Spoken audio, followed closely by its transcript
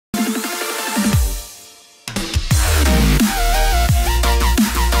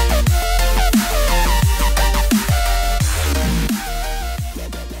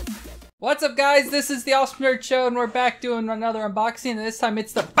What's up, guys? This is the Awesome Nerd Show, and we're back doing another unboxing, and this time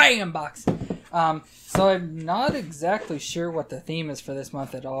it's the BAM box. So I'm not exactly sure what the theme is for this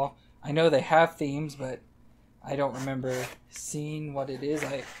month at all. I know they have themes, but I don't remember seeing what it is.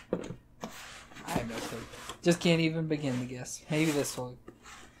 I have no clue. Just can't even begin to guess. Maybe this will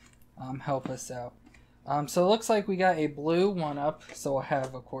help us out. So it looks like we got a blue one-up, so we'll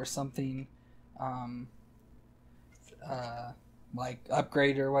have, of course, something like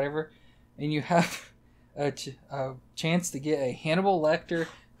upgrade or whatever. And you have a chance to get a Hannibal Lecter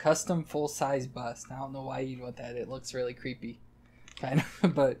custom full-size bust. I don't know why you'd want that. It looks really creepy, kind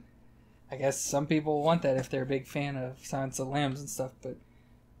of. But I guess some people want that if they're a big fan of Silence of the Lambs and stuff. But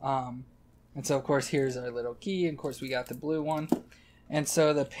and so, of course, here's our little key. And, of course, we got the blue one. And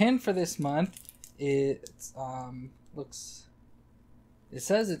so the pin for this month, it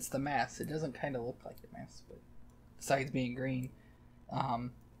says it's the mask. It doesn't kind of look like the mask, but besides being green.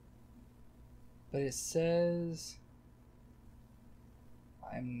 But it says,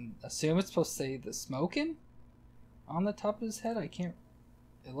 I'm assuming it's supposed to say the smoking on the top of his head. It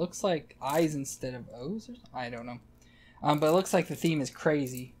looks like eyes instead of O's or something. I don't know. But it looks like the theme is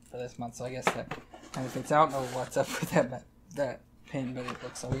crazy for this month, so I guess that kind of fits. I don't know what's up with that pin, but it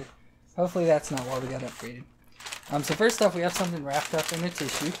looks so weird. Hopefully that's not why we got upgraded. So first off, we have something wrapped up in a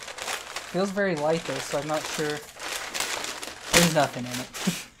tissue. Feels very light though, so I'm not sure. There's nothing in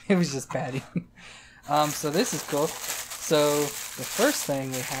it. It was just padding. So this is cool. So the first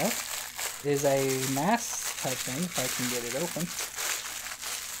thing we have is a mask type thing, if I can get it open.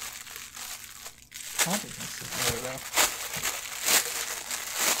 There we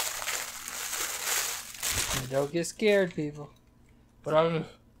go. Don't get scared, people. But I'm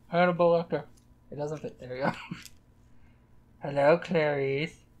Hannibal Lecter. It doesn't fit. There we go. Hello,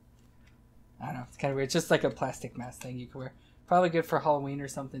 Clarice. I don't know. It's kind of weird. It's just like a plastic mask thing you can wear. Probably good for Halloween or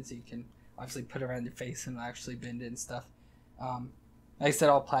something, so you can obviously put it around your face and actually bend it and stuff. Like I said,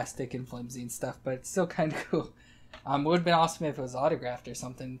 all plastic and flimsy and stuff, but it's still kind of cool. It would have been awesome if it was autographed or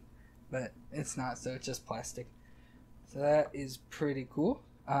something, but it's not, so it's just plastic. So that is pretty cool.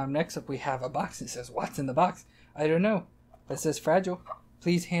 Next up, we have a box. It says, "What's in the box?" I don't know. But it says, "Fragile.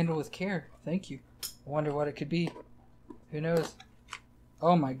 Please handle with care. Thank you." I wonder what it could be. Who knows?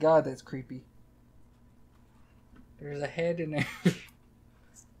 Oh my god, that's creepy. There's a head in there.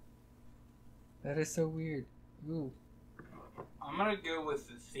 That is so weird. Ooh. I'm gonna go with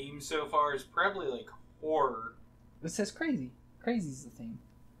the theme so far is probably like horror. It says crazy. Crazy's the theme.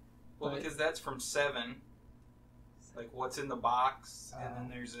 Well, because that's from 7. Like what's in the box, and then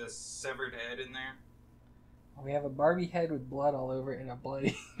there's a severed head in there. We have a Barbie head with blood all over it and a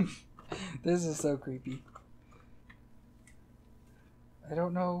bloody. This is so creepy. I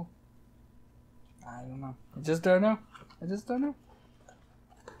don't know. I just don't know. I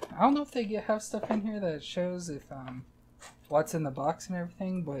don't know if they have stuff in here that shows if what's in the box and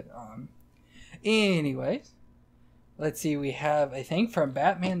everything, but anyways, let's see. We have a thing from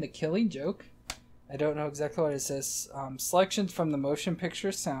Batman: The Killing Joke. I don't know exactly what it says. Selections from the motion picture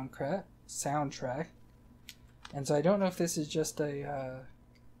soundtrack. And so I don't know if this is just a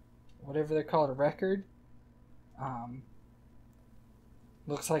whatever they're called, a record.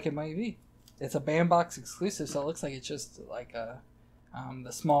 Looks like it might be. It's a BAM box exclusive, so it looks like it's just like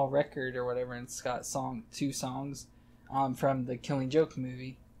the small record or whatever, and it's got 2 songs from the Killing Joke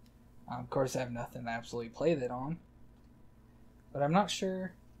movie. Of course, I have nothing to absolutely play that on, but I'm not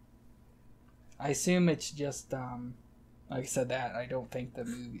sure. I assume it's just like I said that. I don't think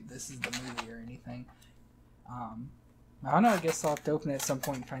this is the movie or anything. I don't know. I guess I'll have to open it at some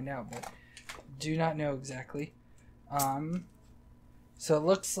point and find out, but do not know exactly. So it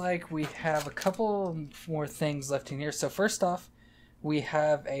looks like we have a couple more things left in here. So first off, we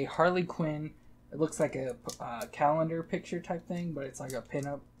have a Harley Quinn. It looks like a calendar picture type thing, but it's like a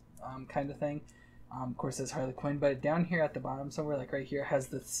pinup kind of thing. Of course, it's Harley Quinn, but down here at the bottom, somewhere like right here, has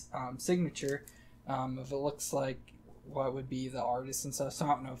this signature. If it looks like what would be the artist and stuff. So I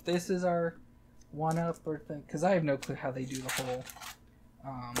don't know if this is our one-up or thing, because I have no clue how they do the whole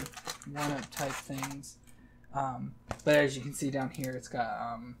one-up type things. But as you can see down here, it's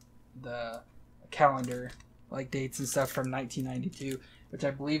got the calendar, like dates and stuff from 1992, which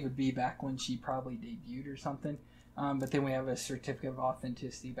I believe would be back when she probably debuted or something. But then we have a certificate of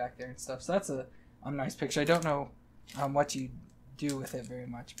authenticity back there and stuff. So that's a nice picture. I don't know what you do with it very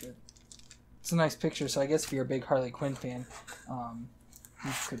much, but it's a nice picture. So I guess if you're a big Harley Quinn fan,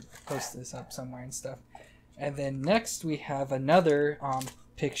 you could post this up somewhere and stuff. And then next we have another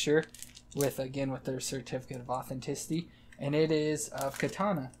picture with their certificate of authenticity, and it is of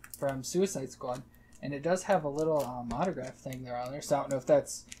Katana from Suicide Squad. And it does have a little autograph thing there on there, so I don't know if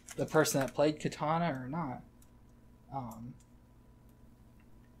that's the person that played Katana or not.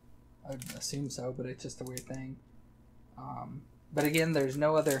 I'd assume so, but it's just a weird thing. But again, there's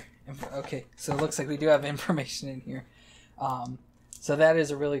no other... Okay, so it looks like we do have information in here. So that is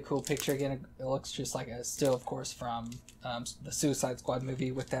a really cool picture. Again, it looks just like a still, of course, from the Suicide Squad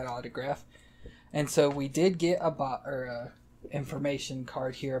movie with that autograph. And so we did get a information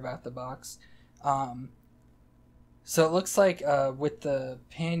card here about the box. So it looks like with the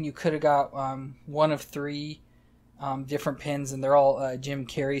pin, you could have got one of 3 different pins, and they're all Jim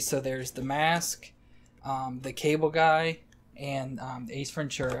Carrey. So there's the Mask, the Cable Guy, and Ace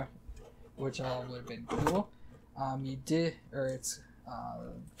Ventura, which all would have been cool. It's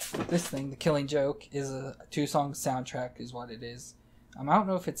this thing, The Killing Joke, is a 2-song soundtrack, is what it is. I don't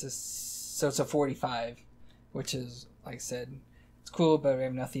know if it's so it's a 45, which is, like I said, it's cool, but we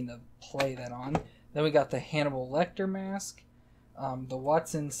have nothing to play that on. Then we got the Hannibal Lecter mask, the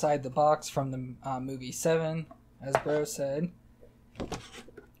What's Inside the Box from the movie 7, as Bro said.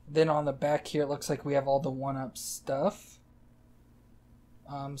 Then on the back here, it looks like we have all the 1-up stuff.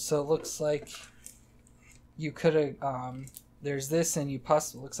 So it looks like you could have, there's this, and you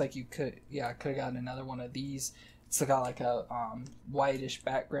possibly, looks like you could have gotten another one of these. It's got like a whitish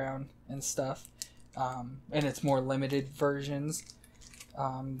background and stuff, and it's more limited versions.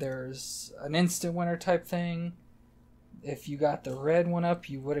 There's an instant winner type thing. If you got the red 1-up,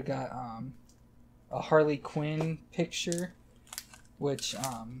 you would have got a Harley Quinn picture, which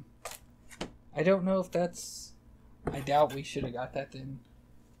I don't know if that's... I doubt we should have got that then.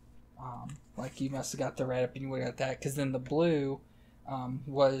 Like, you must have got the red up and you would have got that, because then the blue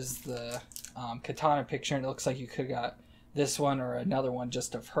was the Katana picture, and it looks like you could have got this one or another one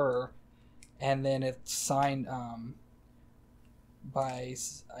just of her, and then it's signed by,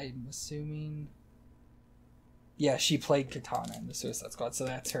 I'm assuming, yeah, she played Katana in the Suicide Squad, so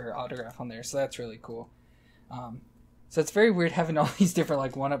that's her autograph on there, so that's really cool. So it's very weird having all these different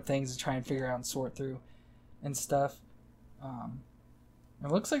like 1-up things to try and figure out and sort through and stuff. It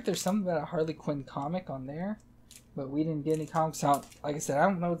looks like there's something about a Harley Quinn comic on there, but we didn't get any comics out. Like I said, I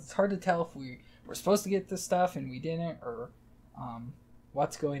don't know. It's hard to tell if we were supposed to get this stuff and we didn't, or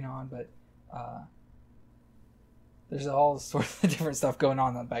what's going on. But there's all sorts of different stuff going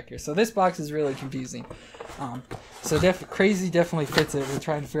on back here. So this box is really confusing. So Crazy definitely fits it. We're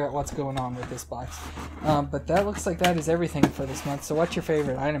trying to figure out what's going on with this box. But that looks like that is everything for this month. So what's your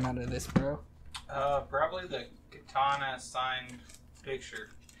favorite item out of this, bro? Probably the Katana signed picture.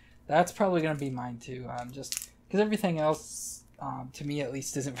 That's probably going to be mine too, just because everything else, to me at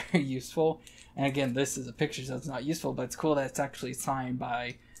least, isn't very useful. And again, this is a picture, so it's not useful, but it's cool that it's actually signed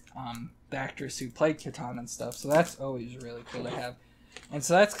by the actress who played Katana and stuff, so that's always really cool to have. And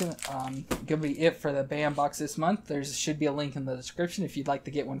so that's gonna be it for the BAM box this month. There should be a link in the description if you'd like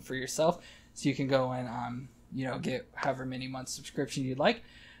to get one for yourself, so you can go and get however many months subscription you'd like.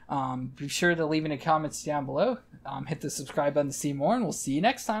 Be sure to leave any comments down below. Hit the subscribe button to see more, and we'll see you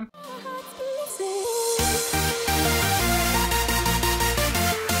next time.